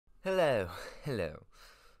Hello, hello.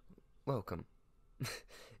 Welcome.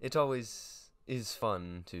 It always is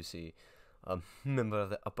fun to see a member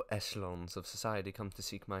of the upper echelons of society come to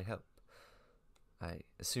seek my help. I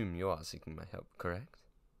assume you are seeking my help, correct?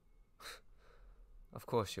 Of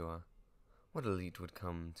course you are. What elite would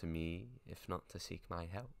come to me if not to seek my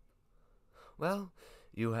help? Well,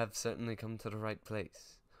 you have certainly come to the right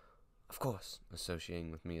place. Of course,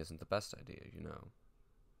 associating with me isn't the best idea, you know.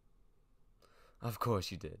 Of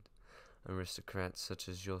course you did. Aristocrats such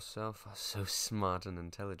as yourself are so smart and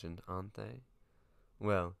intelligent, aren't they?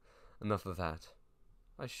 Well, enough of that.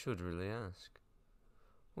 I should really ask.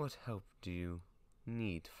 What help do you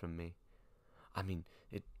need from me? I mean,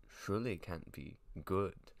 it surely can't be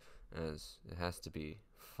good, as it has to be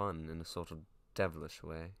fun in a sort of devilish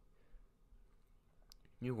way.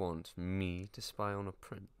 You want me to spy on a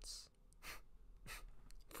prince?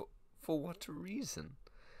 For, for what reason?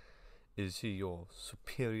 Is he your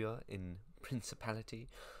superior in principality?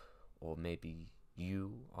 Or maybe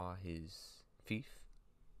you are his fief?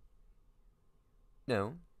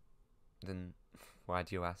 No? Then why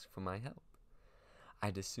do you ask for my help?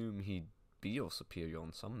 I'd assume he'd be your superior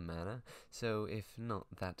in some manner, so if not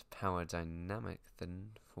that power dynamic,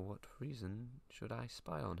 then for what reason should I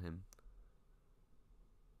spy on him?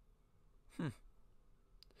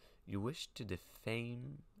 You wish to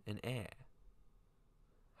defame an heir?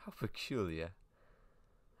 How peculiar.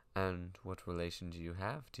 And what relation do you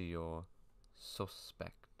have to your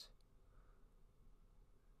suspect?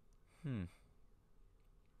 You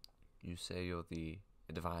say you're the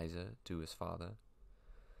advisor to his father?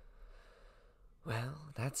 Well,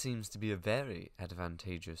 that seems to be a very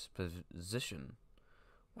advantageous position.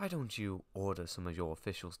 Why don't you order some of your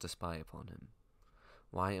officials to spy upon him?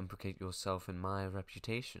 Why implicate yourself in my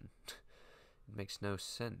reputation? It makes no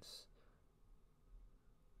sense.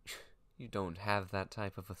 You don't have that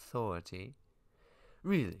type of authority.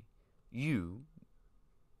 Really, you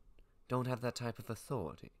don't have that type of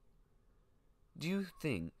authority. Do you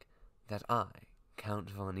think that I,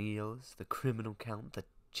 Count von Eelz, the criminal count, the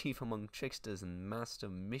chief among tricksters and master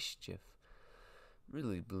of mischief,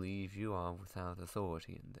 really believe you are without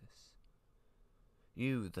authority in this?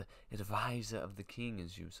 You, the advisor of the king,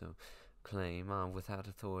 as you so claim, are without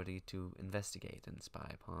authority to investigate and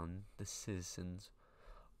spy upon the citizens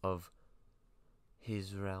of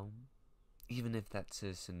his realm, even if that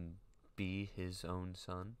citizen be his own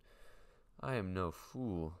son. I am no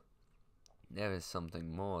fool. There is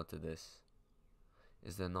something more to this,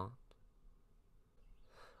 is there not?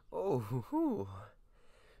 Oh,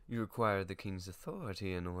 you require the king's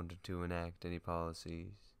authority in order to enact any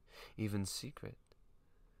policies, even secret.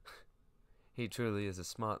 He truly is a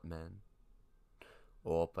smart man.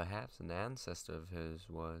 Or perhaps an ancestor of his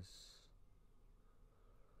was.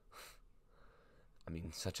 I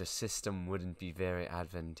mean, such a system wouldn't be very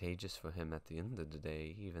advantageous for him at the end of the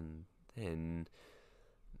day, even then.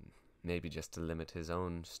 Maybe just to limit his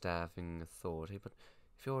own staffing authority, but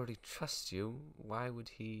if he already trusts you, why would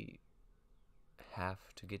he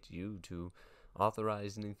have to get you to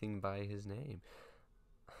authorize anything by his name?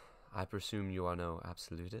 I presume you are no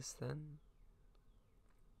absolutist, then?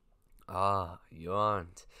 Ah, you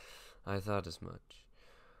aren't. I thought as much.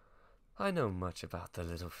 I know much about the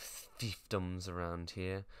little fiefdoms around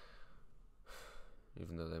here,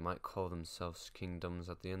 even though they might call themselves kingdoms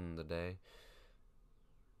at the end of the day.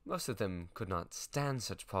 Most of them could not stand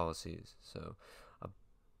such policies, so a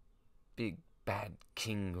big bad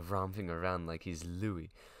king romping around like he's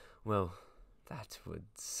Louis, well, that would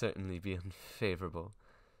certainly be unfavorable.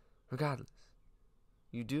 Regardless,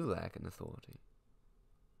 you do lack an authority,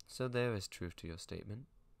 so there is truth to your statement.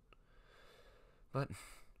 But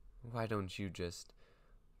why don't you just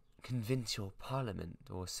convince your parliament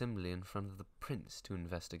or assembly in front of the prince to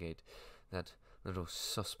investigate that little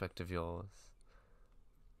suspect of yours?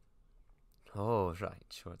 Oh, right,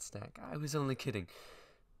 short stack. I was only kidding.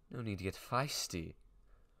 No need to get feisty.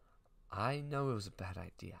 I know it was a bad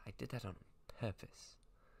idea. I did that on purpose.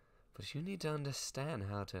 But you need to understand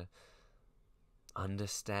how to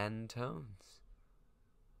understand tones.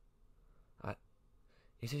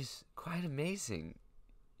 It is quite amazing.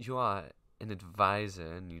 You are an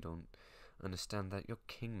advisor and you don't understand that your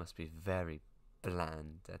king must be very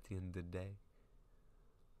bland at the end of the day.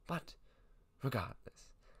 But, regardless,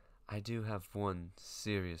 I do have one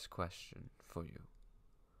serious question for you.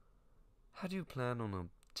 How do you plan on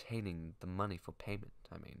obtaining the money for payment?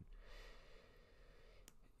 I mean,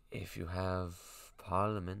 if you have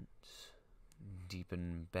Parliament deep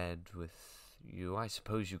in bed with you, I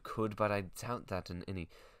suppose you could, but I doubt that in any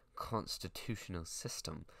constitutional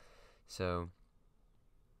system. So,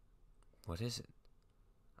 what is it?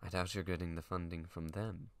 I doubt you're getting the funding from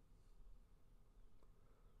them.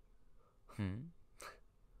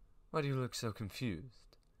 Why do you look so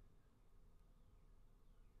confused?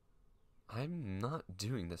 I'm not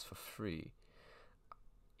doing this for free.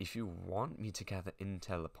 If you want me to gather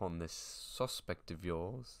intel upon this suspect of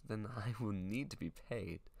yours, then I will need to be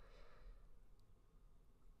paid.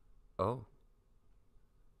 Oh.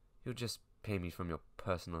 You'll just pay me from your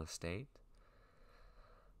personal estate?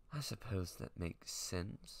 I suppose that makes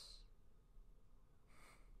sense.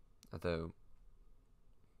 Although,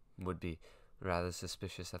 would be rather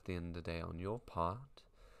suspicious at the end of the day on your part.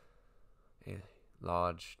 A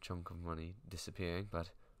large chunk of money disappearing, but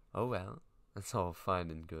oh well. That's all fine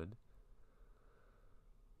and good.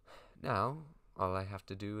 Now, all I have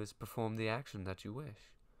to do is perform the action that you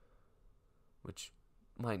wish. Which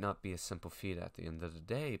might not be a simple feat at the end of the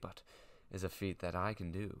day, but is a feat that I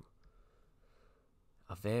can do.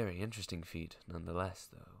 A very interesting feat, nonetheless,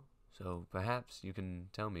 though. So perhaps you can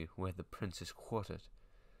tell me where the prince is quartered.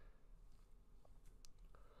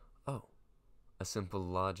 Oh, a simple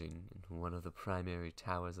lodging in one of the primary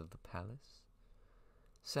towers of the palace?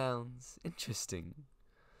 Sounds interesting.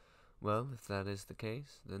 Well, if that is the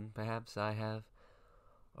case, then perhaps I have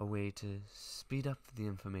a way to speed up the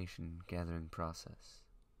information gathering process.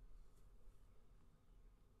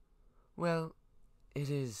 Well,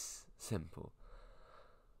 it is simple.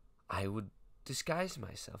 I would disguise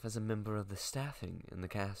myself as a member of the staffing in the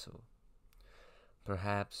castle.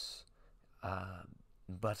 Perhaps a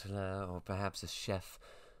butler or perhaps a chef.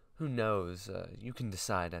 Who knows? You can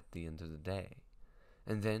decide at the end of the day.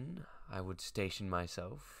 And then I would station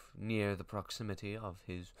myself near the proximity of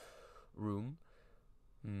his room.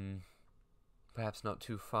 Perhaps not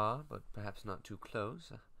too far, but perhaps not too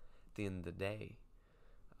close. At the end of the day,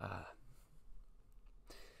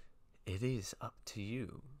 it is up to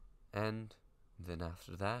you. And then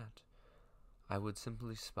after that, I would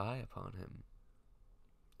simply spy upon him.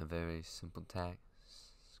 A very simple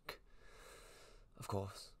task. Of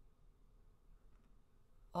course.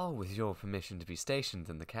 All with your permission to be stationed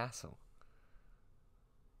in the castle.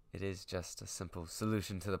 It is just a simple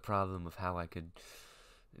solution to the problem of how I could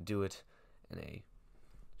do it in a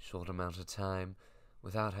short amount of time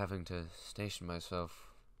without having to station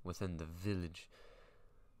myself within the village.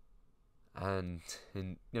 And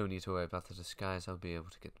no need to worry about the disguise, I'll be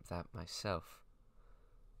able to get that myself.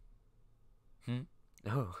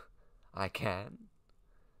 Oh, I can?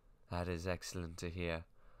 That is excellent to hear.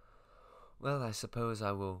 Well, I suppose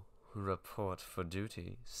I will report for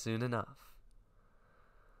duty soon enough.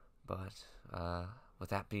 But, with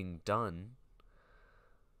that being done,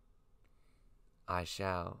 I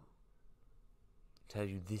shall tell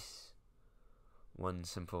you this one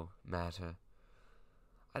simple matter.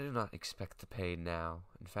 I do not expect the pay now.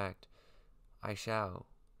 In fact, I shall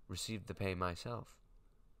receive the pay myself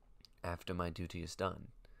after my duty is done.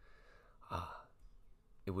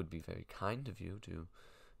 It would be very kind of you to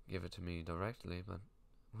give it to me directly, but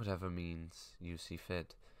whatever means you see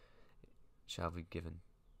fit shall be given.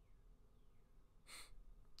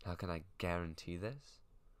 How can I guarantee this?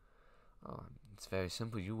 Oh, it's very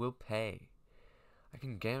simple. You will pay. I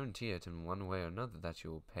can guarantee it in one way or another that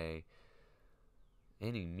you will pay.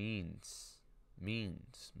 Any means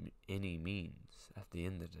any means at the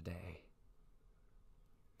end of the day.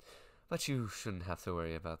 But you shouldn't have to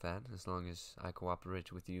worry about that. As long as I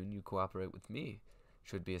cooperate with you and you cooperate with me, it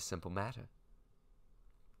should be a simple matter.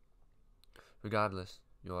 Regardless,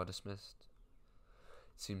 you are dismissed.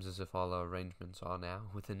 It seems as if all our arrangements are now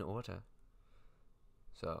within order.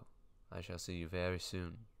 So, I shall see you very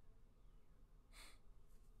soon.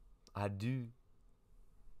 Adieu.